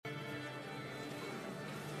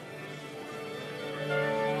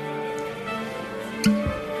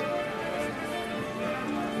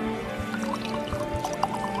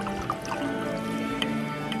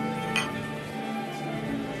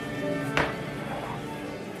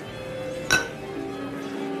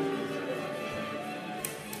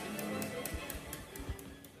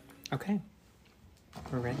Okay.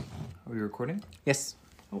 We're ready. Are we recording? Yes,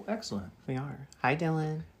 Oh, excellent. we are. Hi,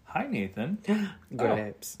 Dylan. Hi, Nathan. Good Oh.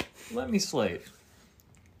 lips. Let me slate.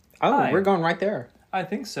 Oh, Hi. we're going right there. I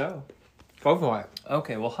think so. Go for it.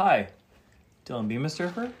 Okay, well, hi. Dylan Beamer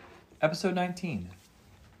Surfer, episode 19.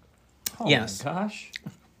 Oh Yes. my gosh.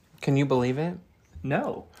 Can you believe it?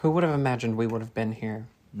 No, Who would have imagined we would have been here?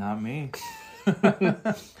 not me.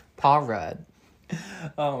 Paul Rudd.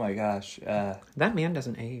 Oh my gosh. That man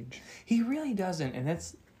doesn't age. He really doesn't, and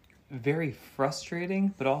it's very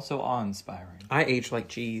frustrating, but also awe-inspiring. I age like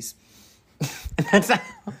cheese. That's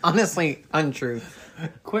honestly untrue.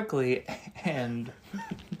 Quickly and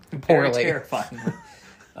Poorly. very terrifyingly.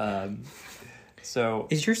 So,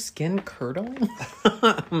 Is your skin curdling?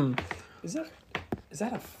 is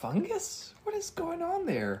that a fungus? What is going on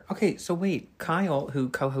there? Okay, so wait. Kyle, who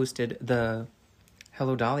co-hosted the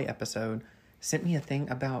Hello Dolly episode, sent me a thing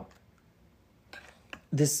about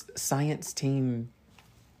this science team.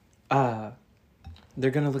 They're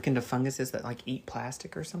gonna look into funguses that like eat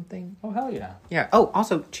plastic or something. Oh, hell yeah. Yeah. Oh,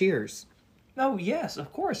 also, cheers. Oh, yes,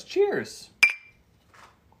 of course. Cheers.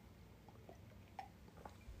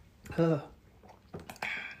 Ugh.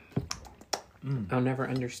 I'll never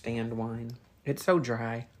understand wine. It's so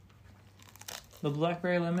dry. The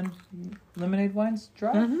blackberry lemonade wine's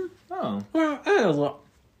dry? Mm-hmm. Oh. Well,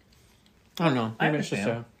 I don't know. I Maybe it's just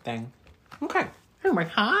a understand. thing. Okay. Anyway,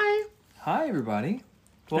 hi. Hi, everybody.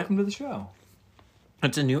 Welcome to the show.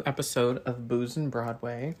 It's a new episode of Booze and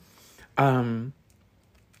Broadway.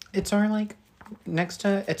 It's our like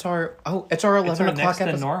it's our 11 It's our o'clock next to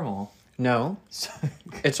episode. normal. No,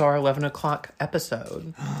 it's our 11 o'clock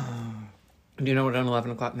episode. Do you know what an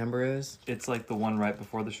 11 o'clock number is? It's like the one right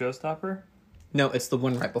before the showstopper? No, it's the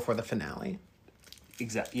one right before the finale.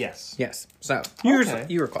 Yes. Yes. So Okay.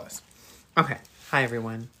 you were close. Okay. Hi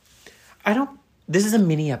everyone. This is a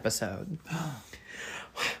mini episode.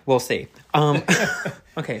 We'll see.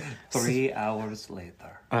 Okay. 3 hours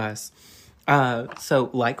later. Us. So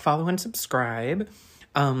like, follow, and subscribe.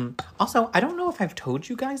 Also, I don't know if I've told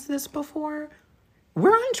you guys this before.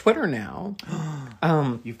 We're on Twitter now.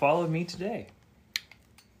 You followed me today.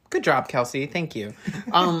 Good job, Kelsey. Thank you.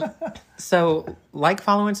 So like,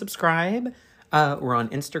 follow, and subscribe. We're on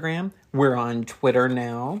Instagram. We're on Twitter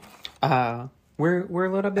now. We're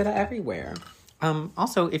a little bit of everywhere.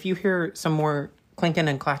 Also, if you hear some more clinking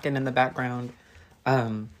and clacking in the background,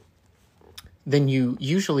 than you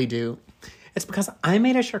usually do, it's because I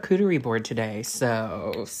made a charcuterie board today,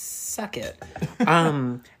 so suck it.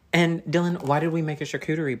 And Dylan, why did we make a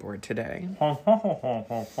charcuterie board today?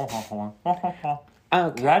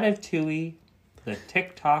 Ratatouille, the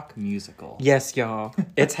TikTok musical. Yes, y'all,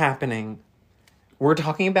 it's happening. We're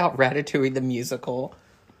talking about Ratatouille the musical.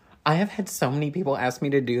 I have had so many people ask me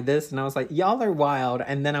to do this, and I was like, y'all are wild.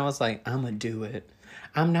 And then I was like, I'm gonna do it.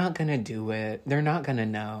 I'm not gonna do it. They're not gonna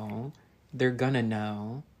know. They're gonna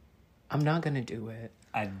know. I'm not gonna do it.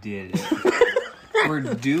 I did it. We're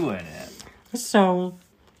doing it. So,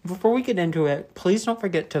 before we get into it, please don't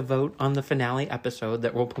forget to vote on the finale episode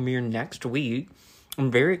that will premiere next week.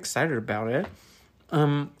 I'm very excited about it.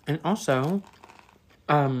 And also,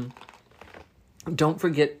 don't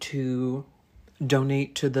forget to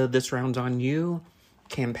donate to the This Round's on You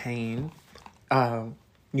campaign.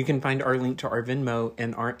 You can find our link to our Venmo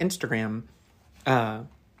in our Instagram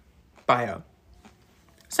bio.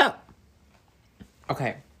 So,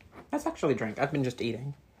 okay. Let's actually drink. I've been just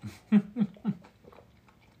eating.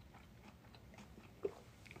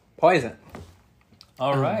 Poison.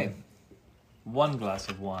 All right. 1 glass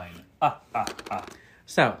of wine.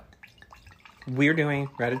 So, we're doing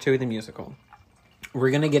Ratatouille the musical.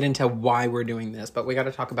 We're going to get into why we're doing this, but we got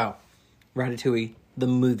to talk about Ratatouille the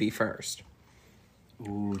movie first.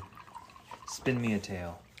 Ooh. Spin me a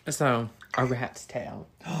tale. So, a rat's tail.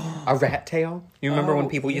 A rat tail? You remember when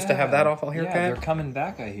people used to have that awful haircut? Yeah, they're coming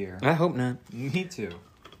back, I hear. I hope not. Me too.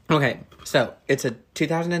 Okay, so it's a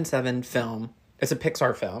 2007 film. It's a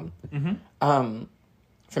Pixar film. From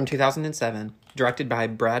 2007, directed by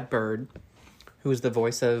Brad Bird, who is the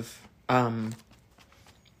voice of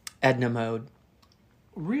Edna Mode.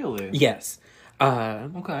 Really? Yes.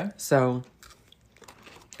 Okay. So,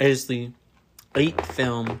 it is the 8th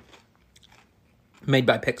film made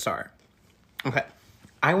by Pixar. Okay.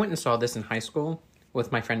 I went and saw this in high school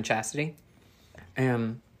with my friend Chastity.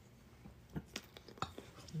 And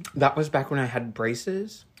that was back when I had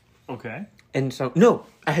braces. Okay. And so, no,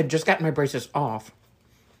 I had just gotten my braces off.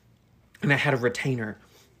 And I had a retainer.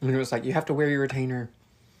 And it was like, you have to wear your retainer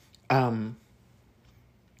unless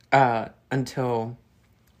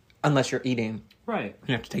you're eating. Right.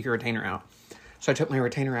 You have to take your retainer out. So I took my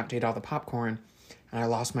retainer out to eat all the popcorn. and I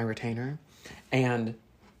lost my retainer. And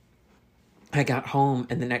I got home,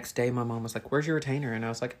 and the next day my mom was like, "Where's your retainer?" And I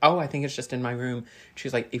was like, "Oh, I think it's just in my room."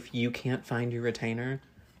 She's like, "If you can't find your retainer,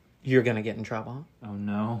 you're going to get in trouble." Oh,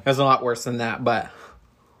 no. It was a lot worse than that, but...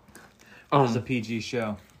 It was a PG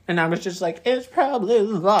show. And I was just like, "It's probably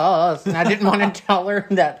lost." And I didn't want to tell her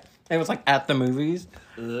that it was like at the movies.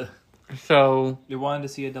 Ugh. So... You wanted to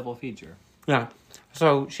see a double feature. Yeah.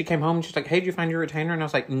 So she came home and she's like, "Hey, did you find your retainer?" And I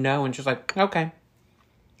was like, "No." And she's like, "Okay."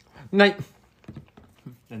 Like...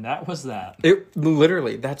 And that was that. It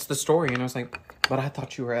literally, that's the story. And I was like, "But I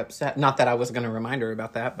thought you were upset." Not that I was going to remind her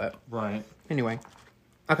about that, but... Right. Anyway.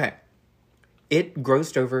 Okay. It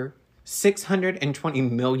grossed over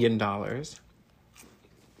 $620 million. But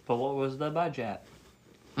what was the budget?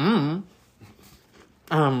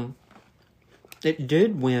 It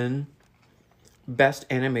did win Best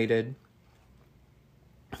Animated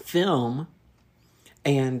Film,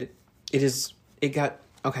 and it got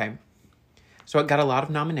a lot of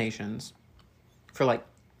nominations for like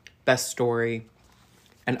Best Story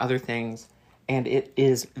and other things, and it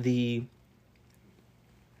is the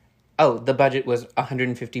budget was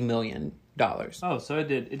 $150 million. Oh, so it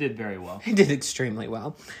did very well. It did extremely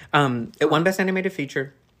well. It won Best Animated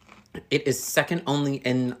Feature. It is second only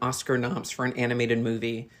in Oscar noms for an animated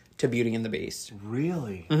movie to Beauty and the Beast.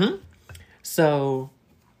 Really? Mm-hmm. So,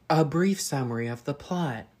 a brief summary of the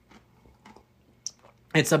plot.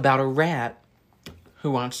 It's about a rat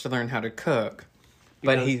who wants to learn how to cook.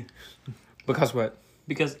 Because what?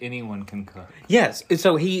 Because anyone can cook. Yes.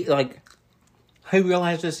 So he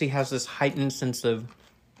realizes he has this heightened sense of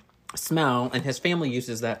smell, and his family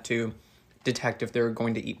uses that to detect if they're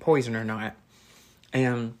going to eat poison or not.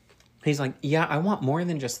 And he's like, "Yeah, I want more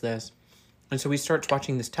than just this." And so he starts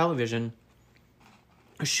watching this television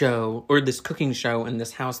show, or this cooking show, in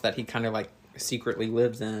this house that he kind of like secretly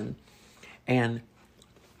lives in. And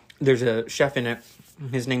there's a chef in it.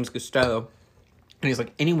 His name's Gusteau. And he's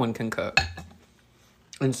like, "Anyone can cook."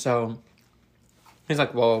 And so he's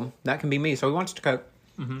like, "Well, that can be me." So he wants to cook.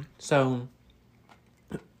 Mm-hmm. So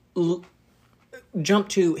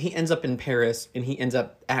he ends up in Paris, and he ends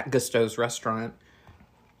up at Gusteau's restaurant.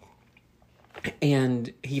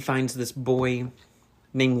 And he finds this boy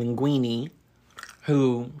named Linguini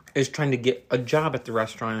who is trying to get a job at the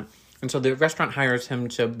restaurant. And so the restaurant hires him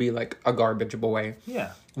to be like a garbage boy.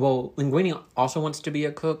 Yeah. Well, Linguini also wants to be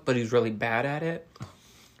a cook, but he's really bad at it.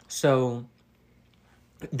 So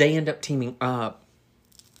they end up teaming up.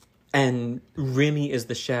 And Remy is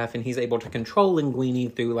the chef, and he's able to control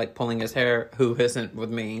Linguini through like pulling his hair, who isn't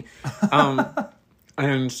with me.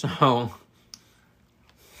 And so...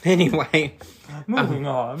 Anyway, moving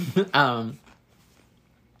on.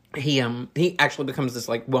 He actually becomes this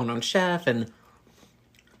like well-known chef, and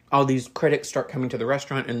all these critics start coming to the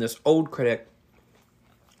restaurant. And this old critic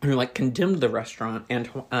who like condemned the restaurant,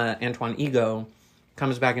 Antoine Ego,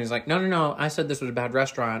 comes back and he's like, "No, I said this was a bad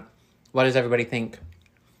restaurant. Why does everybody think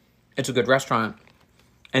it's a good restaurant?"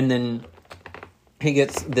 And then he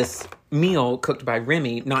gets this meal cooked by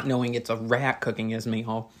Remy, not knowing it's a rat cooking his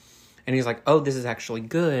meal. And he's like, "Oh, this is actually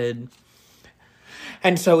good."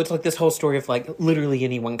 And so it's like this whole story of like literally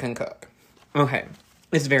anyone can cook. Okay.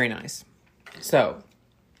 It's very nice. So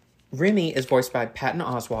Remy is voiced by Patton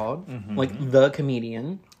Oswalt, like the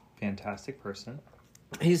comedian. Fantastic person.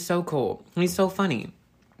 He's so cool. He's so funny.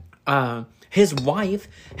 His wife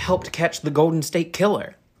helped catch the Golden State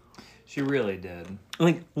Killer. She really did.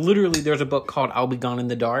 Like literally there's a book called I'll Be Gone in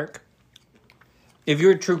the Dark. If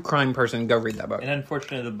you're a true crime person, go read that book. And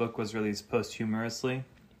unfortunately, the book was released posthumously.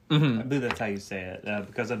 Mm-hmm. I believe that's how you say it.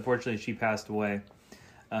 Because unfortunately, she passed away.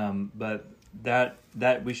 But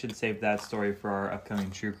that we should save that story for our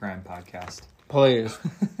upcoming true crime podcast. Please.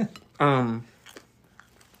 Okay.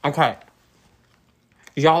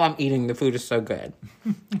 Y'all, I'm eating. The food is so good.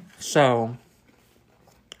 So,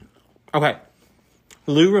 okay.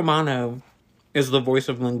 Lou Romano is the voice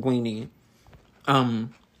of Linguini.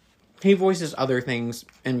 He voices other things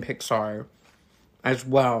in Pixar as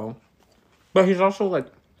well. But he's also like,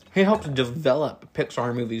 he helps develop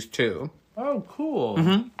Pixar movies too. Oh, cool.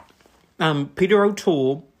 Mm-hmm. Peter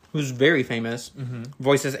O'Toole, who's very famous,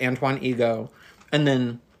 voices Antoine Ego. And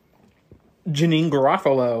then Janine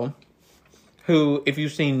Garofalo, who, if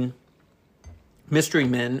you've seen Mystery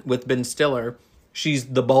Men with Ben Stiller, she's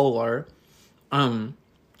the bowler.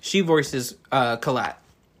 She voices Colette,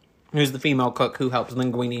 who's the female cook who helps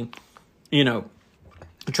Linguini,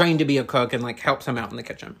 train to be a cook and like helps him out in the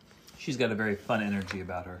kitchen. She's got a very fun energy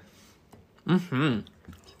about her.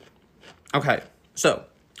 Okay, so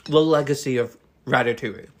the legacy of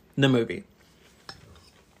Ratatouille, the movie.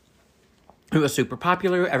 It was super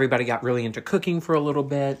popular. Everybody got really into cooking for a little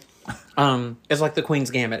bit. It's like the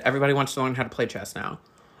Queen's Gambit. Everybody wants to learn how to play chess now.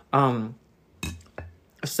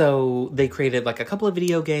 So they created like a couple of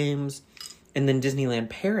video games, and then Disneyland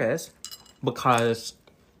Paris, because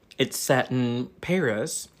it's set in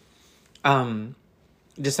Paris,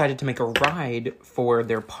 decided to make a ride for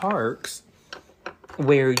their parks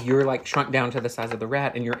where you're like shrunk down to the size of the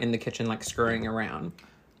rat and you're in the kitchen like scurrying around.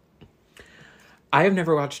 I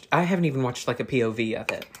haven't even watched like a POV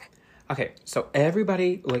of it. Okay, so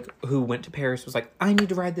everybody like who went to Paris was like, I need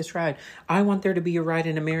to ride this ride. I want there to be a ride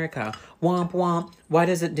in America. Womp womp. Why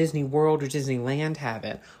doesn't Disney World or Disneyland have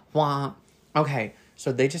it? Womp. Okay,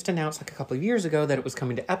 so they just announced like a couple of years ago that it was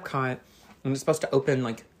coming to Epcot, and it's supposed to open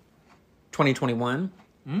like 2021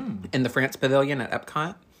 in the France Pavilion at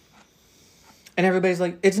Epcot. And everybody's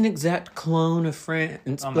like, it's an exact clone of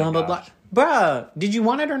France, Oh my blah, blah, blah. gosh. Bruh, did you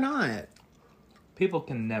want it or not? People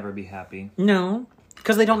can never be happy. No,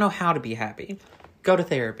 because they don't know how to be happy. Go to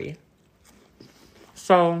therapy.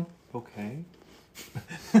 So, Okay.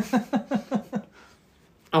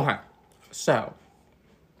 okay. So,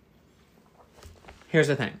 here's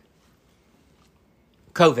the thing.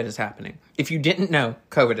 COVID is happening. If you didn't know,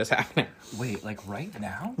 COVID is happening. Wait, like right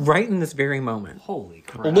now? Right in this very moment. Holy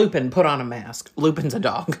crap. Lupin, put on a mask. Lupin's a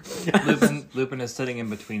dog. Lupin is sitting in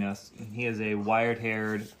between us. He is a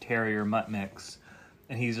wired-haired terrier mutt mix.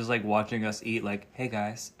 And he's just like watching us eat like, hey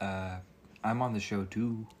guys, I'm on the show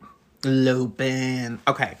too. Lupin.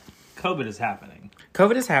 Okay. COVID is happening.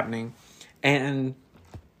 COVID is happening. And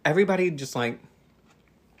everybody just like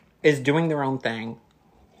is doing their own thing.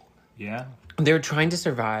 Yeah. They're trying to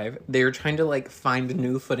survive. They're trying to like find a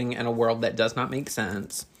new footing in a world that does not make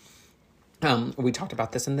sense. We talked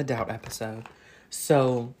about this in the Doubt episode.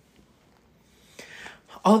 So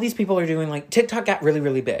all these people are doing like TikTok got really,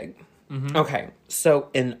 really big. Mm-hmm. Okay. So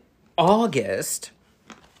in August,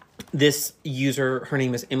 this user, her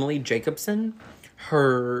name is Emily Jacobson.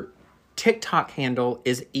 Her TikTok handle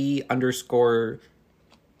is E_Jake,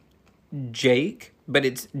 but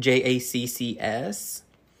it's JACCS.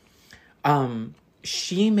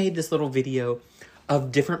 She made this little video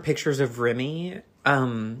of different pictures of Remy,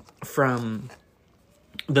 from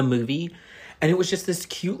the movie. And it was just this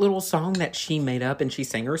cute little song that she made up and she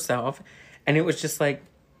sang herself. And it was just like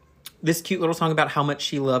this cute little song about how much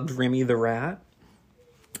she loved Remy the rat.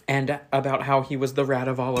 And about how he was the rat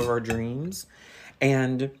of all of our dreams.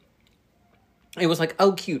 And it was like,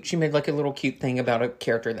 oh, cute. She made like a little cute thing about a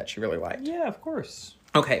character that she really liked. Yeah, of course.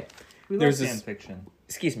 Okay. We love fan fiction.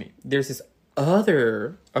 Excuse me. There's this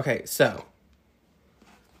other... Okay, so...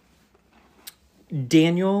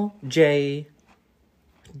 Daniel J.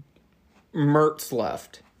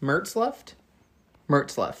 Mertzleft.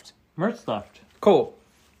 Cool.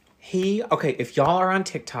 Okay, if y'all are on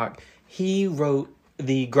TikTok, he wrote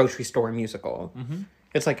the grocery store musical. Mm-hmm.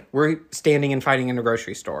 It's like we're standing and fighting in a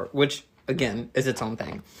grocery store, which, again, is its own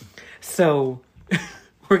thing. So...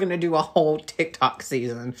 We're going to do a whole TikTok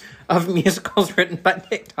season of musicals written by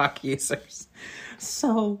TikTok users.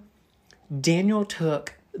 So, Daniel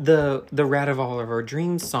took the Rat of All of Our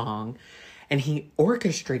Dreams song and he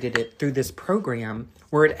orchestrated it through this program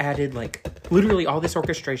where it added, like, literally all this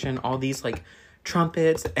orchestration, all these, like,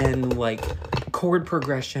 trumpets and, like, chord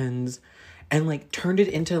progressions and, like, turned it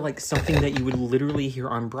into, like, something that you would literally hear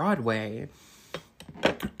on Broadway.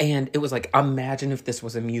 And it was like, imagine if this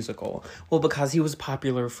was a musical. Well, because he was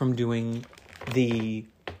popular from doing the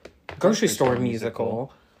grocery store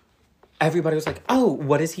musical, everybody was like, oh,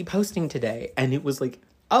 what is he posting today? And it was like,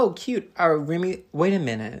 oh, cute. Remy, wait a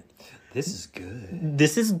minute. This is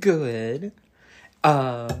good.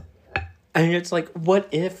 And it's like, what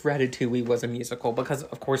if Ratatouille was a musical? Because,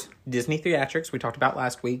 of course, Disney Theatrics, we talked about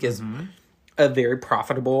last week, is a very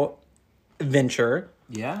profitable venture.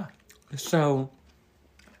 Yeah. So...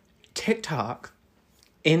 TikTok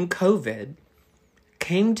in COVID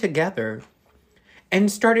came together and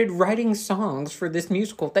started writing songs for this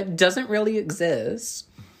musical that doesn't really exist.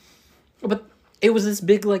 But it was this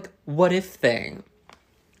big, like, what if thing.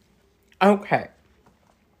 Okay.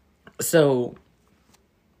 So,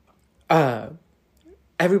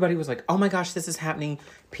 everybody was like, oh my gosh, this is happening.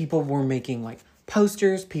 People were making, like,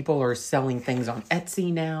 posters. People are selling things on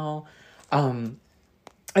Etsy now.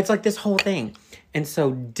 It's like this whole thing. And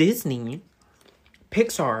so Disney,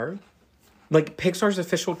 Pixar's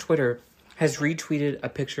official Twitter has retweeted a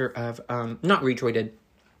picture of, not retweeted,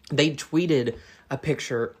 they tweeted a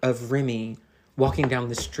picture of Remy walking down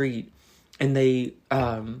the street. And they,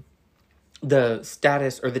 the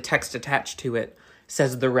status or the text attached to it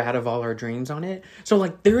says the rat of all our dreams on it. So,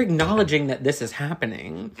 like, they're acknowledging that this is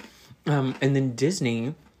happening. And then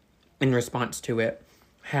Disney in response to it,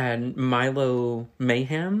 had Milo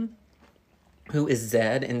Mayhem, who is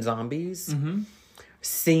Zed in Zombies,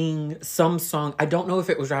 sing some song. I don't know if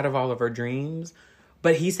it was Ride of All of Our Dreams,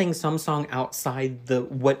 but he sang some song outside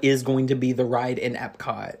what is going to be the ride in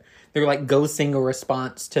Epcot. They're like, go sing a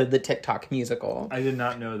response to the TikTok musical. I did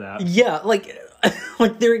not know that. Yeah, like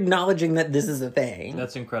they're acknowledging that this is a thing.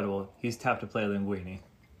 That's incredible. He's tapped to play Linguini.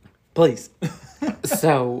 Please.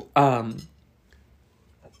 So,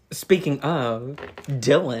 speaking of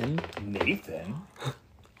Dylan, Nathan?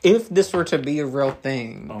 if this were to be a real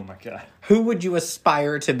thing, Oh my god. who would you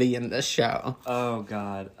aspire to be in this show? Oh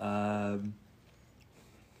god.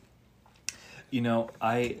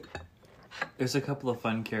 There's a couple of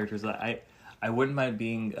fun characters that I wouldn't mind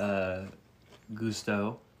being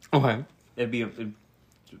Gusto. Okay. It'd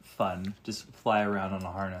fun. Just fly around on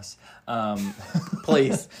a harness.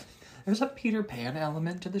 Please. There's a Peter Pan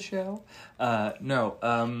element to the show. No.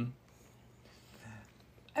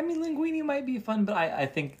 I mean, Linguini might be fun, but I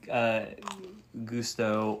think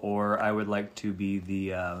Gusto, or I would like to be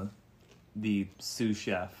the sous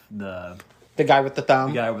chef, the The guy with the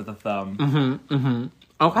thumb? guy with the thumb.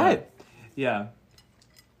 Okay. Yeah.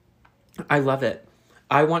 I love it.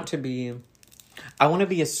 I want to be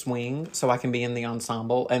a swing so I can be in the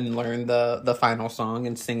ensemble and learn the final song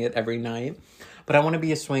and sing it every night. But I want to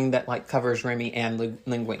be a swing that like covers Remy and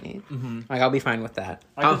Linguini. Like I'll be fine with that.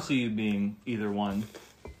 I can see you being either one.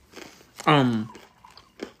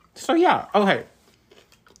 So yeah, okay.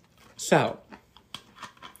 So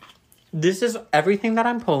this is everything that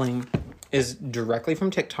I'm pulling is directly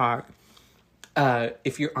from TikTok.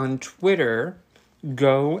 If you're on Twitter,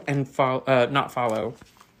 go and not follow.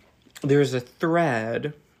 There's a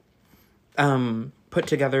thread put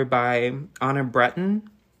together by Anna Breton,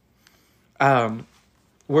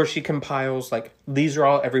 where she compiles like these are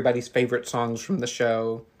all everybody's favorite songs from the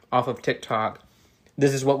show off of TikTok.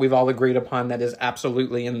 This is what we've all agreed upon that is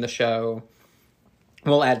absolutely in the show.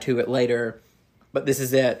 We'll add to it later, but this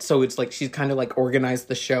is it. So it's like she's kind of like organized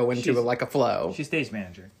the show into a flow. She's stage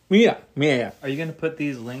manager. Yeah. Are you going to put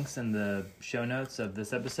these links in the show notes of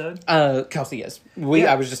this episode? Kelsey is.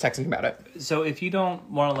 I was just texting about it. So if you don't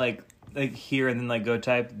want to like hear and then like go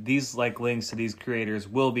type, these like links to these creators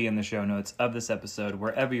will be in the show notes of this episode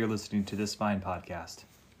wherever you're listening to this fine podcast.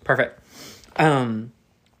 Perfect.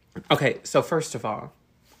 Okay, so first of all,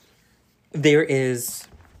 this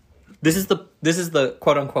is the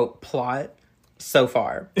quote unquote plot so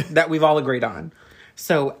far that we've all agreed on.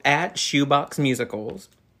 So at Shoebox Musicals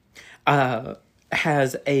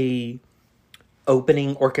has a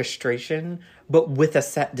opening orchestration, but with a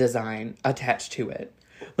set design attached to it.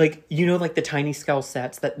 Like, you know, like the tiny scale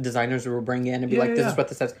sets that designers will bring in and be this is what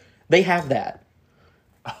this says. They have that.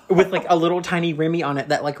 With like a little tiny Remy on it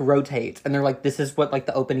that like rotates, and they're like, this is what like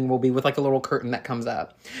the opening will be with like a little curtain that comes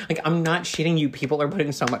up. Like, I'm not shitting you, people are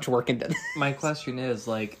putting so much work into this. My question is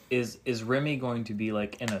like, is Remy going to be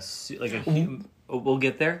like in a suit, like a we'll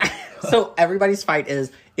get there. So everybody's fight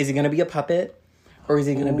is he gonna be a puppet or is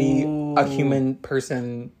he gonna be a human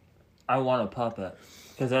person? I want a puppet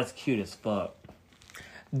because that's cute as fuck.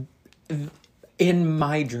 In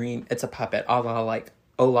my dream, it's a puppet, a la like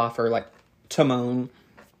Olaf or like Timon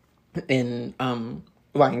in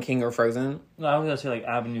Lion King or Frozen. No, I was gonna say like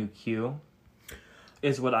Avenue Q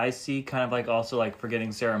is what I see, kind of like also like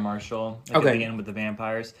Forgetting Sarah Marshall at the end with the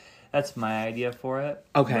vampires. That's my idea for it.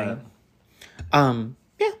 Okay.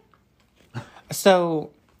 Yeah.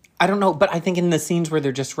 So I don't know, but I think in the scenes where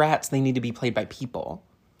they're just rats, they need to be played by people.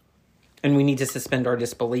 And we need to suspend our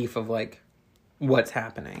disbelief of like what's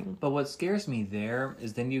happening. But what scares me there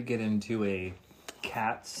is then you get into a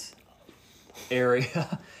cats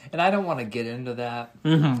area, and I don't want to get into that.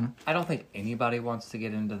 I don't think anybody wants to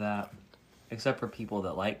get into that except for people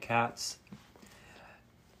that like cats.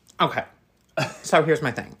 Okay. So here's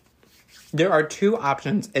my thing. There are two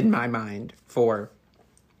options in my mind for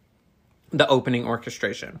the opening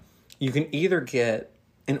orchestration. You can either get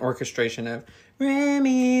an orchestration of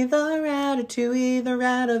Remy the Ratatouille, the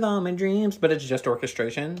rat of all my dreams, but it's just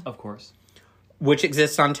orchestration. Of course. Which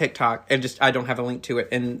exists on TikTok, and just I don't have a link to it.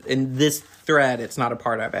 And in this thread, it's not a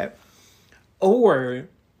part of it. Or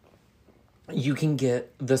you can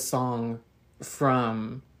get the song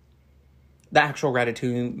from the actual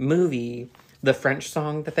Ratatouille movie, the French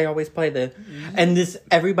song that they always play. And this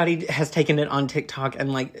everybody has taken it on TikTok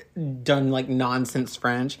and like done like nonsense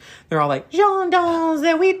French. They're all like Jean dans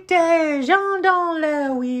le huit, Jean dans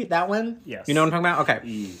le huit. That one, yes. You know what I'm talking about? Okay,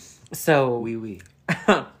 Yes. so Oui.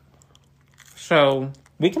 So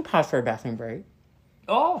we can pause for a bathroom break.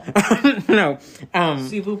 Oh, No.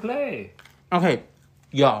 s'il vous plaît. Okay,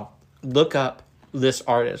 y'all, look up this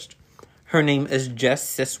artist, Her name is Jess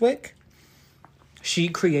Siswick. She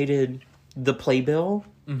created the playbill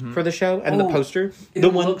for the show and the poster. It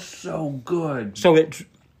looks so good. So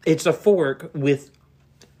it's a fork with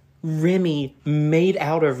Remy made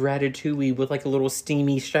out of ratatouille with like a little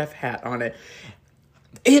steamy chef hat on it.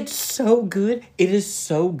 It's so good. It is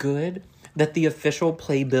so good that the official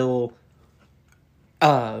Playbill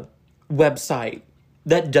website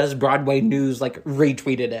that does Broadway news like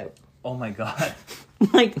retweeted it. Oh my God.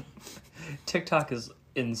 Like, TikTok is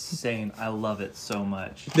insane. I love it so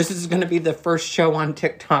much. this is going to be the first show on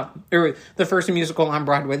TikTok, or the first musical on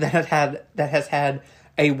Broadway that has had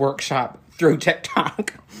a workshop through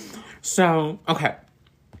TikTok. So, okay.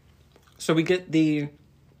 So we get the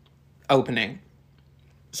opening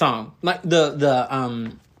song. Like the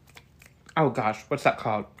oh gosh, what's that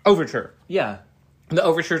called? Overture. Yeah. The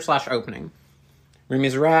overture / opening.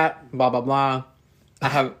 Remy's a rat, blah blah blah. I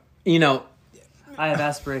have I have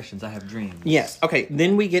aspirations. I have dreams. yes. Okay,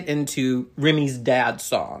 then we get into Remy's dad's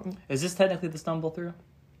song. Is this technically the stumble through?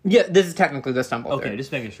 Yeah, this is technically the stumble Okay, through.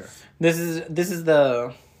 just making sure. This is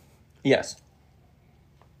the yes.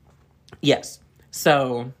 Yes.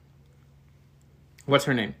 So what's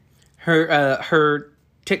her name? Her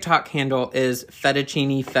TikTok handle is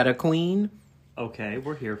Fettuccine Feta Queen. Okay,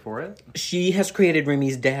 we're here for it. She has created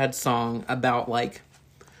Remy's dad's song about like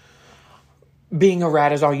being a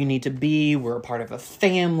rat is all you need to be. We're a part of a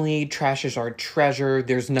family. Trash is our treasure.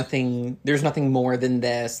 There's nothing more than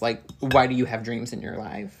this. Like, why do you have dreams in your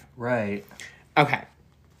life? Right. Okay.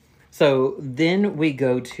 So then we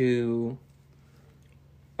go to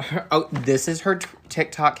her, this is her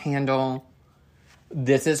TikTok handle.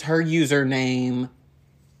 This is her username.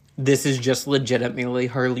 This is just legitimately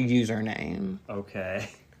her username. Okay.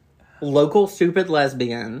 Local Stupid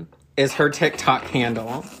Lesbian is her TikTok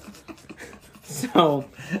handle. So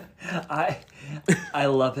I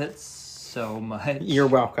love it so much. you're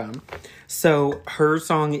welcome. So her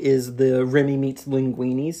song is the Remy Meets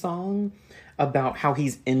Linguini song about how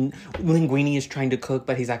Linguini is trying to cook,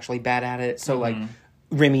 but he's actually bad at it. So like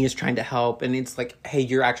Remy is trying to help, and it's like, hey,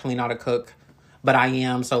 you're actually not a cook, but I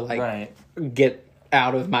am. So like, get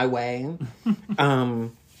out of my way.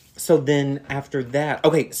 So then after that,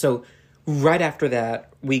 okay, so right after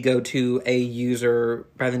that, we go to a user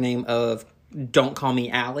by the name of Don't Call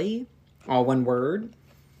Me Allie, all one word.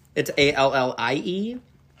 It's ALLIE.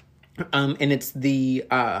 And it's the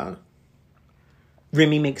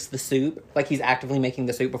Remy makes the soup. Like, he's actively making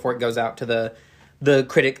the soup before it goes out to the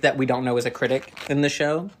critic that we don't know is a critic in the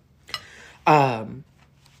show.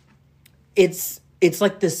 It's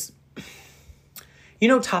like this,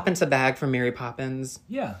 Toppin's a Bag from Mary Poppins?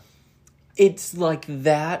 Yeah. It's like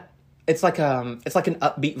that. It's like an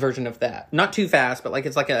upbeat version of that. Not too fast, but like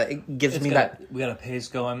it gives me that. We got a pace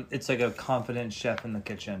going. It's like a confident chef in the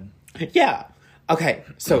kitchen. Yeah. Okay,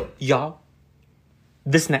 so y'all,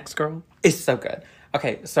 this next girl is so good.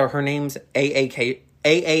 Okay, so her name's Acacia.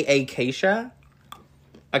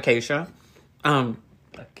 Acacia.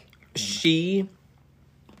 She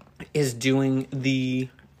is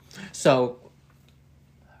doing so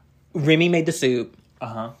Remy made the soup.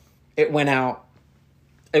 Uh-huh. It went out.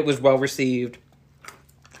 It was well received.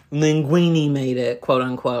 Linguini made it, quote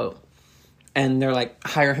unquote. And they're like,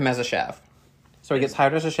 hire him as a chef. So he gets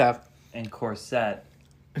hired as a chef. And Corsette.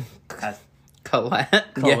 Colette.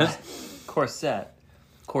 Yes. Corsette.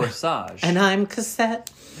 Corsage. And I'm Cassette.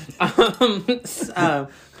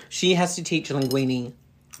 She has to teach Linguini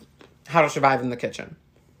how to survive in the kitchen.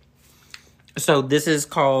 So this is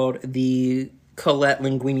called the Colette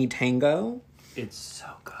Linguini Tango. It's so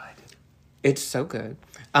good. It's so good.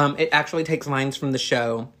 It actually takes lines from the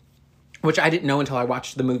show, which I didn't know until I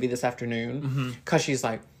watched the movie this afternoon. Because she's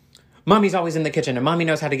like, Mommy's always in the kitchen, and Mommy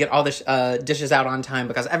knows how to get all the dishes out on time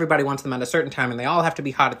because everybody wants them at a certain time, and they all have to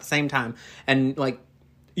be hot at the same time. And, like,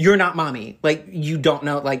 you're not Mommy. Like, you don't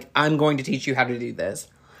know. Like, I'm going to teach you how to do this.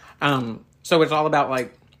 So it's all about,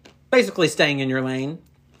 like, basically staying in your lane.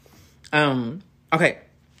 Okay.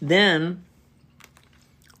 Then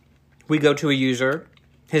we go to a user.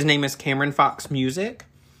 His name is Cameron Fox Music.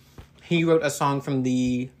 He wrote a song from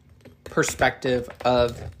the perspective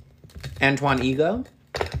of Antoine Ego.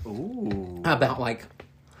 Ooh. About, like,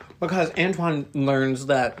 because Antoine learns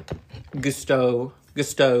that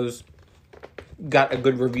Gusteau's got a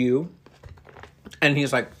good review. And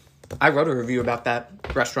he's like, I wrote a review about that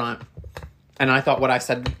restaurant. And I thought what I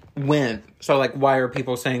said went. So, like, why are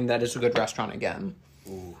people saying that it's a good restaurant again?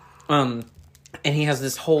 Ooh. And he has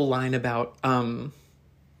this whole line about,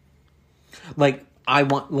 like, I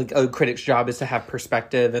want, like, a critic's job is to have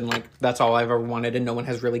perspective, and, like, that's all I've ever wanted, and no one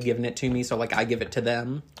has really given it to me, so, like, I give it to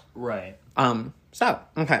them. Right. So,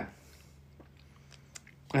 okay.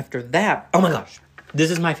 after that, oh my gosh, this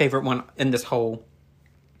is my favorite one in this whole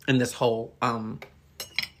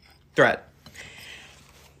thread.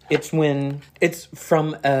 It's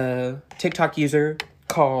from a TikTok user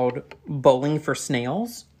called Bowling for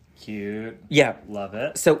Snails. Cute. Yeah. Love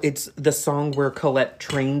it. So it's the song where Colette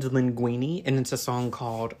trained Linguini, and it's a song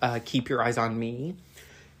called Keep Your Eyes on Me.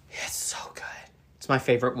 It's so good. It's my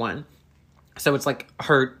favorite one. So it's like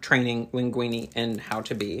her training Linguini in how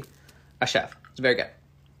to be a chef. It's very good.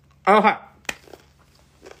 Okay.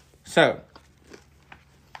 So,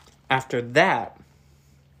 after that,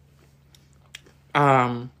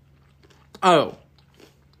 so,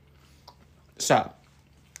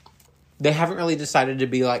 they haven't really decided to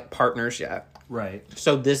be, like, partners yet. Right.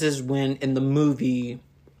 So this is when, in the movie,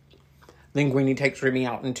 Linguini takes Remy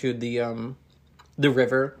out into the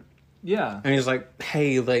river. Yeah. And he's like,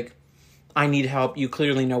 hey, like, I need help. You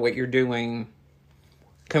clearly know what you're doing.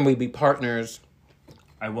 Can we be partners?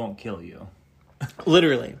 I won't kill you.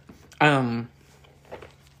 Literally.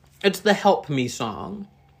 It's the Help Me song.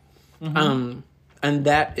 Mm-hmm. And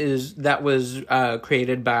that was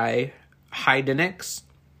created by Hydenix.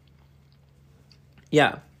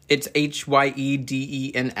 Yeah. It's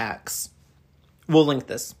Hyedenx. We'll link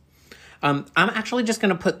this. I'm actually just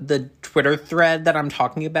going to put the Twitter thread that I'm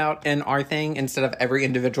talking about in our thing instead of every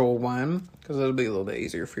individual one, because it'll be a little bit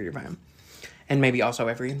easier for you to find. And maybe also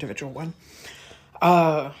every individual one.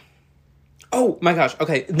 Oh my gosh.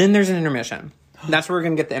 Okay, then there's an intermission. That's where we're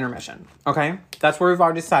going to get the intermission. Okay? That's where we've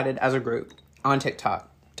already decided as a group on TikTok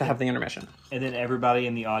to have the intermission. And then everybody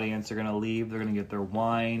in the audience are going to leave. They're going to get their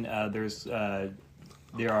wine.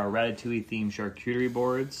 There are Ratatouille themed charcuterie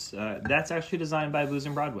boards. That's actually designed by Booze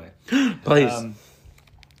and Broadway. Please.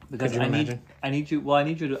 Because I need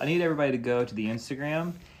everybody to go to the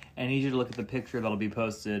Instagram. I need you to look at the picture that'll be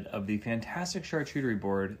posted of the fantastic charcuterie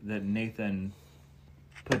board that Nathan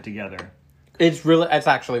put together. It's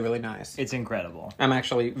actually really nice. It's incredible. I'm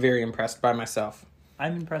actually very impressed by myself.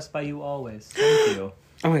 I'm impressed by you always. Thank you.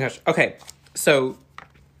 Oh my gosh. Okay. So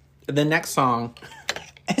the next song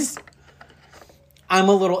is, I'm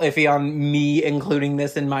a little iffy on me including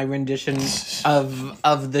this in my rendition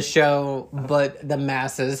of the show, but the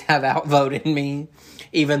masses have outvoted me,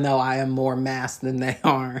 even though I am more mass than they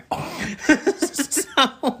are.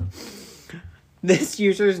 So, this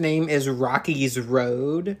user's name is Rocky's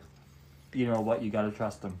Road. You know what? You gotta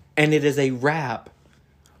trust him. And it is a rap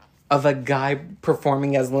of a guy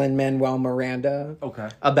performing as Lin-Manuel Miranda. Okay.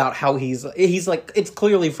 About how he's like, it's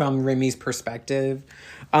clearly from Remy's perspective.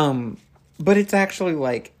 But it's actually,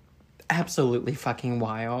 like, absolutely fucking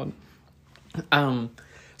wild.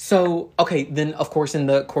 So, okay, then, of course, in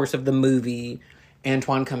the course of the movie,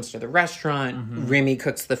 Antoine comes to the restaurant. Mm-hmm. Remy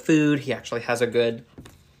cooks the food. He actually has a good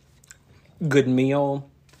meal.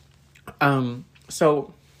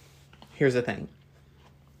 So, here's the thing.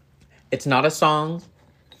 It's not a song.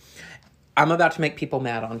 I'm about to make people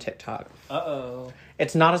mad on TikTok. Uh-oh.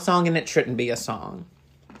 It's not a song, and it shouldn't be a song.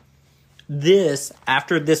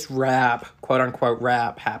 After this rap, quote-unquote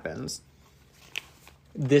rap, happens,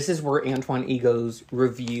 this is where Antoine Ego's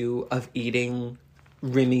review of eating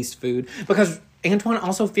Remy's food, because Antoine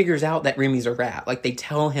also figures out that Remy's a rat. Like, they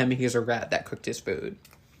tell him he's a rat that cooked his food.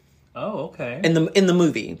 Oh, okay. In the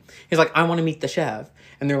movie. He's like, I want to meet the chef.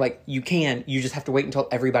 And they're like, you just have to wait until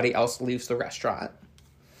everybody else leaves the restaurant.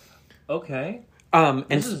 Okay. And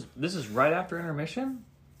this is right after intermission?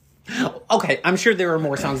 Okay, I'm sure there are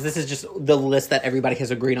more songs. This is just the list that everybody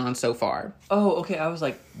has agreed on so far. Oh, okay. I was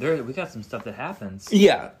like, we got some stuff that happens.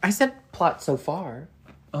 Yeah, I said plot so far.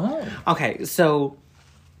 Oh. Okay, so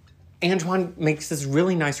Antoine makes this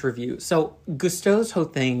really nice review. So Gusteau's whole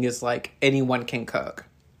thing is like, anyone can cook.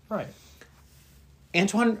 Right.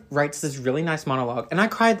 Antoine writes this really nice monologue, and I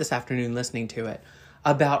cried this afternoon listening to it,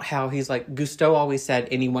 about how he's like, Gusteau always said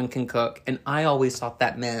anyone can cook, and I always thought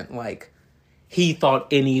that meant, like, he thought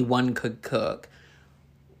anyone could cook.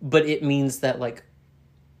 But it means that, like,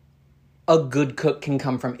 a good cook can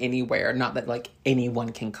come from anywhere, not that, like,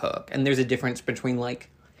 anyone can cook. And there's a difference between, like,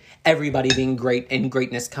 everybody being great and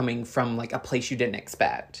greatness coming from, like, a place you didn't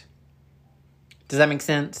expect. Does that make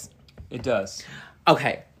sense? It does.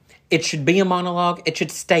 Okay. It should be a monologue. It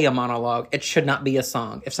should stay a monologue. It should not be a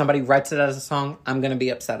song. If somebody writes it as a song, I'm going to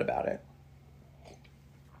be upset about it.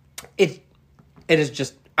 It is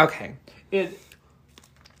just, okay. It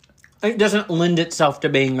doesn't lend itself to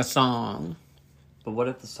being a song. But what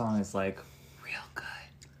if the song is, like, real good?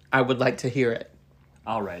 I would like to hear it.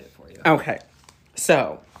 I'll write it for you. Okay.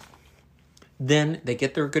 So, then they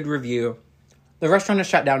get their good review. The restaurant is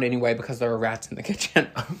shut down anyway because there are rats in the kitchen.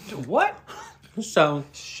 What? So,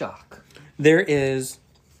 shock. There is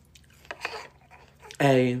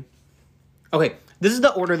Okay, this is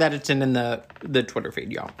the order that it's in the Twitter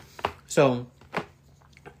feed, y'all. So,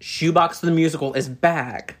 Shoebox the Musical is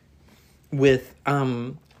back with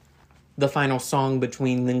the final song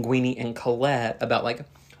between Linguini and Colette about like,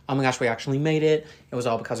 oh my gosh, we actually made it. It was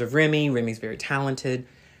all because of Remy. Remy's very talented.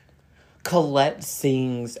 Colette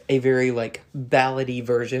sings a very like ballady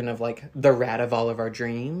version of like the Rat of All of Our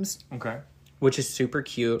Dreams. Okay. Which is super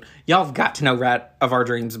cute. Y'all have got to know Rat of Our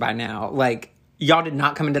Dreams by now. Like, y'all did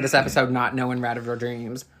not come into this episode not knowing Rat of Our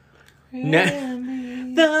Dreams. No.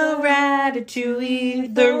 The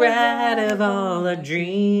Ratatouille, the rat of all our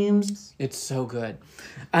dreams. It's so good.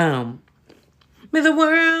 May the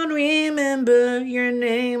world remember your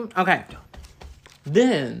name. Okay.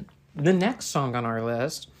 Then, the next song on our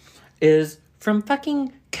list is from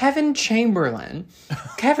fucking Kevin Chamberlain.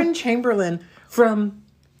 Kevin Chamberlain from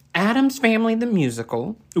Addams Family the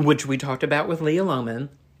Musical, which we talked about with Leah Loman.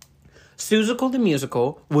 Seussical the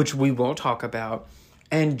Musical, which we will talk about.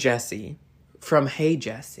 And Jesse from Hey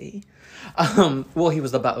Jesse. Well, he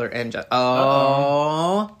was the butler and Jesse.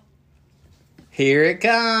 Oh. Here it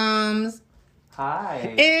comes.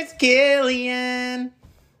 Hi. It's Killian.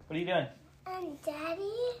 What are you doing?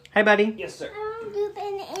 Daddy? Hey, buddy. Yes, sir. I'm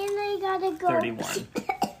pooping and I gotta go 31.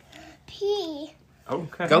 pee.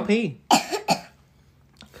 Okay. Go pee.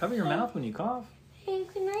 Cover your mouth when you cough. Hey,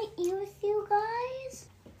 can I eat with you guys?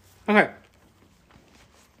 Okay.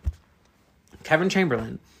 Kevin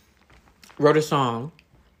Chamberlain wrote a song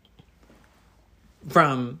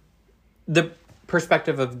from the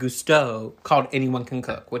perspective of Gusteau called Anyone Can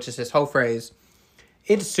Cook, which is his whole phrase.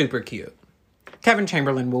 It's super cute. Kevin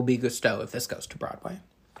Chamberlain will be Gusteau if this goes to Broadway.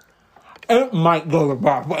 It might go to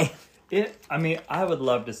Broadway. I would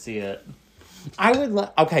love to see it. I would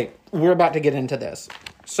okay, we're about to get into this.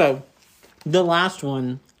 So, the last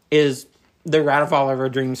one is the Rat of All of Our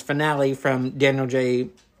Dreams finale from Daniel J.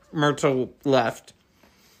 Myrtle left.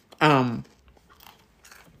 So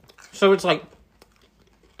it's like,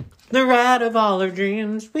 the rat of all our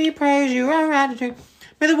dreams, we praise you, our Ratatouille.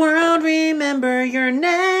 May the world remember your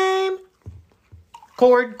name.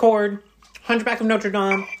 Chord. Hunchback of Notre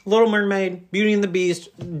Dame, Little Mermaid, Beauty and the Beast,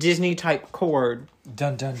 Disney type chord.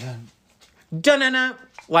 Dun dun dun. Dun-dun-dun.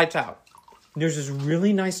 Lights out. There's this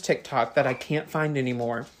really nice TikTok that I can't find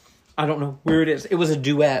anymore. I don't know where it is. It was a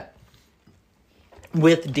duet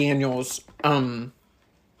with Daniel's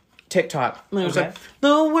TikTok. And it was like,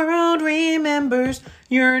 the world remembers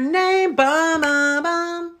your name.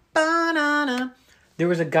 Ba-ba-bum, ba-na-na. There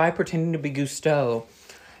was a guy pretending to be Gusteau.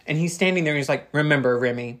 And he's standing there and he's like, remember,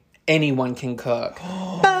 Remy, anyone can cook.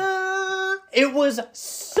 It was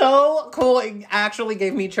so cool. It actually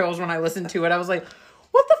gave me chills when I listened to it. I was like,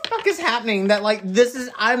 what the fuck is happening? That like,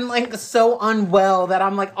 I'm like so unwell that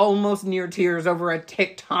I'm like almost near tears over a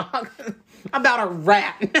TikTok about a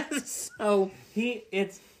rat. So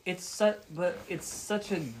it's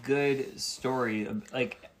such a good story.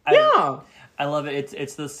 Like, I love it.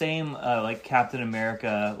 It's the same like Captain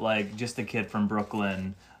America, like just a kid from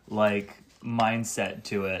Brooklyn, like mindset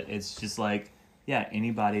to it. It's just like, yeah,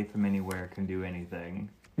 anybody from anywhere can do anything.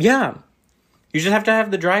 Yeah. You just have to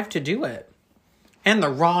have the drive to do it. And the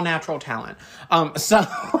raw natural talent. So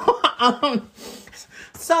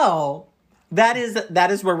that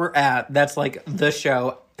is where we're at. That's like the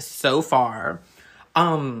show so far.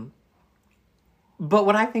 But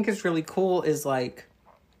what I think is really cool is like,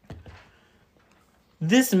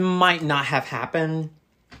 this might not have happened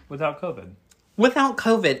Without COVID.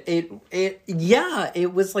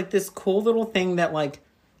 It was like this cool little thing that like,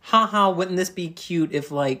 haha, wouldn't this be cute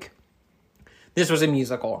if like this was a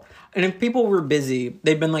musical? And if people were busy,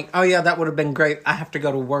 they'd been like, oh yeah, that would have been great. I have to go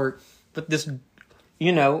to work. But this,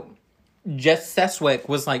 Jess Seswick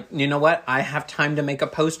was like, you know what? I have time to make a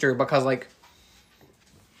poster because like,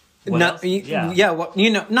 not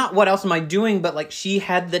what else am I doing? But like, she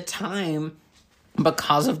had the time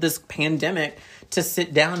because of this pandemic to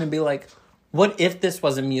sit down and be like, what if this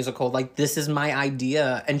was a musical? Like, this is my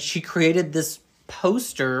idea. And she created this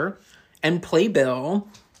poster and playbill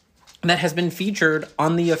that has been featured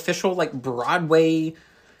on the official, like, Broadway,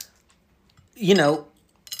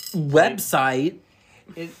 website.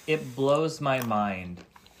 It blows my mind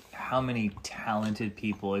how many talented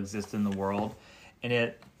people exist in the world.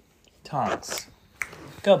 And Tonks,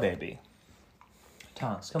 go baby.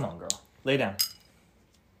 Tonks, come on, girl. Lay down.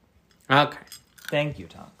 Okay. Thank you,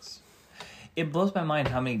 Tonks. It blows my mind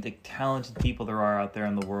how many talented people there are out there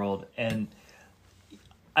in the world. And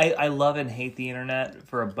I love and hate the internet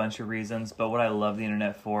for a bunch of reasons, but what I love the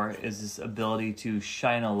internet for is this ability to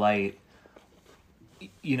shine a light,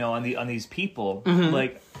 on these people. Mm-hmm.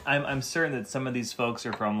 Like, I'm certain that some of these folks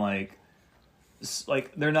are from like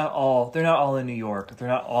like they're not all in New York. They're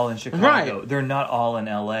not all in Chicago. Right. They're not all in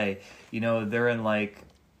LA. You know, they're in like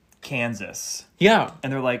Kansas. Yeah.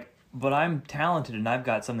 And they're like, but I'm talented and I've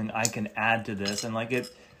got something I can add to this. And like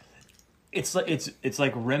it's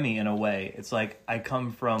like Remy in a way. It's like I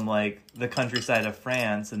come from like the countryside of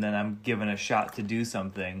France and then I'm given a shot to do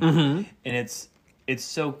something. Mm-hmm. And it's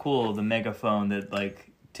so cool, the megaphone that like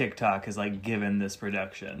TikTok has like given this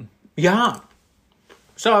production. Yeah.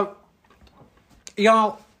 So,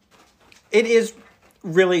 y'all, it is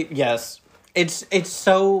really, yes. It's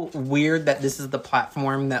so weird that this is the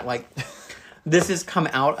platform that like this has come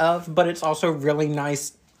out of, but it's also really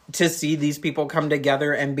nice to see these people come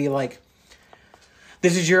together and be like,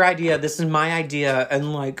 this is your idea, this is my idea,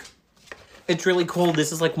 and like, it's really cool.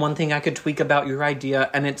 This is like one thing I could tweak about your idea,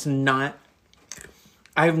 and it's not,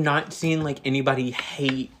 I have not seen like anybody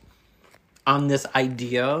hate on this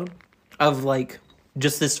idea of like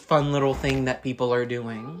just this fun little thing that people are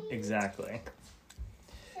doing. Exactly.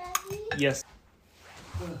 Daddy? Yes.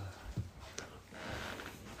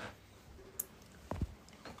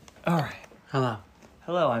 All right. Hello.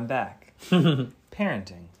 Hello, I'm back.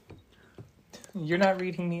 Parenting. You're not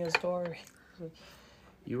reading me a story.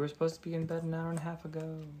 You were supposed to be in bed an hour and a half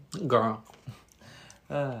ago. Girl.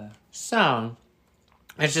 So,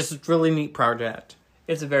 it's just a really neat project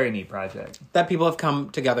It's a very neat project. that people have come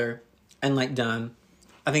together and like done.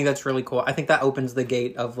 I think that's really cool. I think that opens the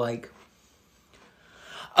gate of like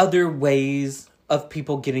other ways of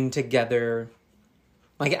people getting together,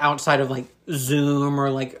 like outside of like Zoom or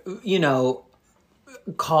like, you know,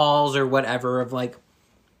 calls or whatever, of like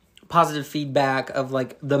positive feedback of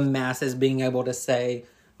like the masses being able to say,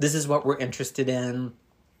 this is what we're interested in.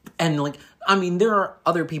 And like, I mean, there are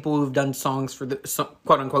other people who've done songs for the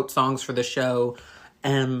quote unquote songs for the show,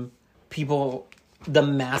 and people, the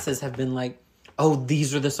masses have been like, oh,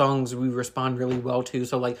 these are the songs we respond really well to.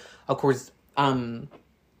 So like, of course, Anna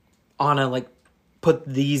like put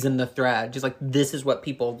these in the thread, just like, this is what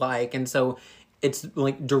people like. And so it's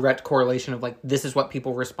like direct correlation of like, this is what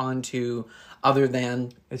people respond to, other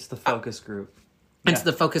than It's the focus group. it's Yeah.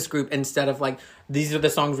 the focus group, instead of like, these are the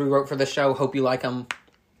songs we wrote for the show, hope you like them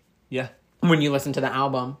Yeah. when you listen to the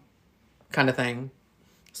album, kind of thing.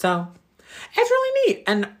 So it's really neat.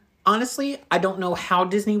 And honestly, I don't know how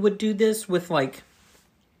Disney would do this with like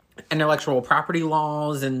intellectual property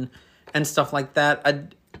laws and stuff like that,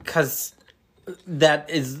 because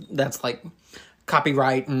that's like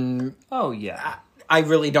copyright, and Oh, yeah. I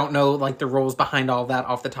really don't know like the rules behind all that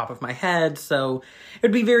off the top of my head. So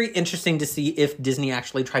it'd be very interesting to see if Disney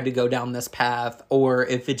actually tried to go down this path, or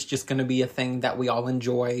if it's just going to be a thing that we all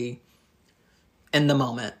enjoy in the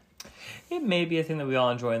moment. It may be a thing that we all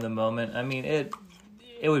enjoy in the moment. I mean, it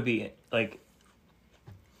would be like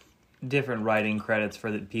different writing credits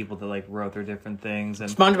for the people that like wrote their different things, and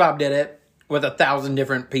SpongeBob did it with 1,000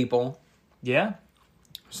 different people. yeah,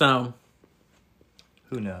 So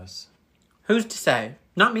who knows? who's to say?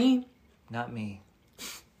 Not me. Not me.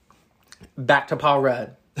 Back to Paul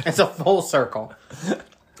Rudd. It's a full circle.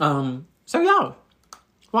 So yeah.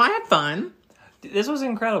 Well, I had fun. This was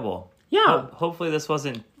incredible. Yeah. Hopefully, this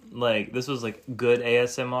wasn't like this was like good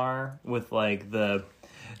ASMR with like the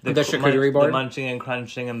charcuterie board? the munching and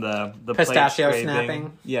crunching, and the Pistachio plate scraping.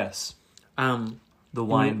 snapping? Yes, The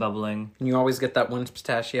wine bubbling. You always get that one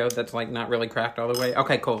pistachio that's like not really cracked all the way.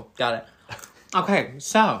 Okay, cool. Got it. Okay,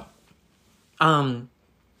 so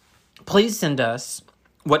please send us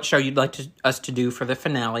what show you'd like us to do for the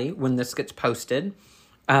finale when this gets posted.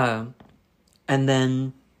 And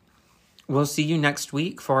then we'll see you next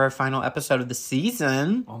week for our final episode of the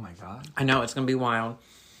season. Oh my god! I know, it's going to be wild.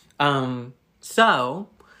 So,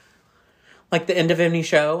 like the end of any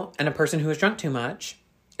show and a person who has drunk too much,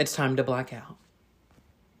 it's time to black out.